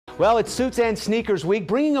Well, it's Suits and Sneakers Week,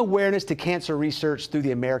 bringing awareness to cancer research through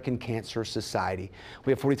the American Cancer Society.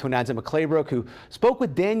 We have 4029's Emma Claybrook, who spoke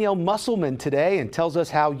with Danielle Musselman today and tells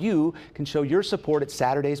us how you can show your support at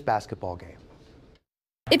Saturday's basketball game.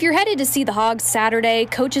 If you're headed to see the Hogs Saturday,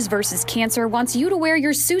 Coaches vs. Cancer wants you to wear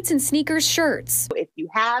your Suits and Sneakers shirts. If you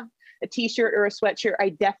have a t-shirt or a sweatshirt, I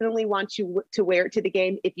definitely want you to wear it to the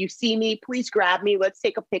game. If you see me, please grab me. Let's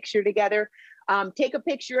take a picture together. Take a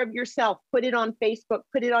picture of yourself, put it on Facebook,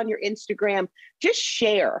 put it on your Instagram. Just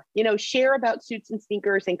share, share about Suits and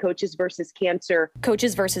Sneakers and Coaches vs. Cancer.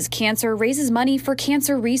 Coaches vs. Cancer raises money for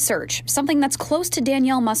cancer research, something that's close to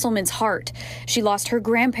Danielle Musselman's heart. She lost her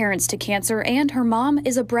grandparents to cancer, and her mom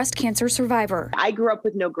is a breast cancer survivor. I grew up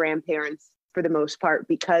with no grandparents for the most part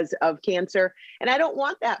because of cancer. And I don't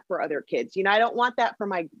want that for other kids. I don't want that for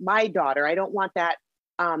my daughter. I don't want that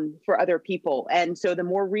for other people. And so the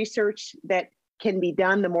more research that can be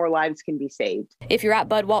done, the more lives can be saved. If you're at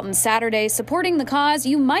Bud Walton Saturday supporting the cause,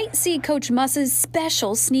 you might see Coach Muss's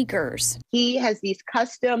special sneakers. He has these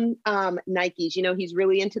custom Nikes. He's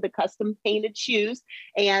really into the custom painted shoes.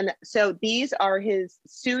 And so these are his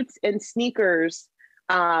Suits and Sneakers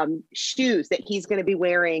shoes that he's going to be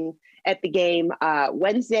wearing at the game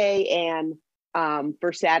Wednesday and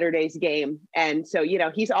for Saturday's game. And so,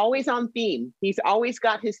 he's always on theme. He's always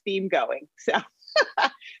got his theme going. So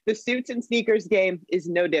the Suits and Sneakers game is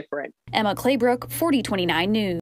no different. Emma Claybrook, 4029 News.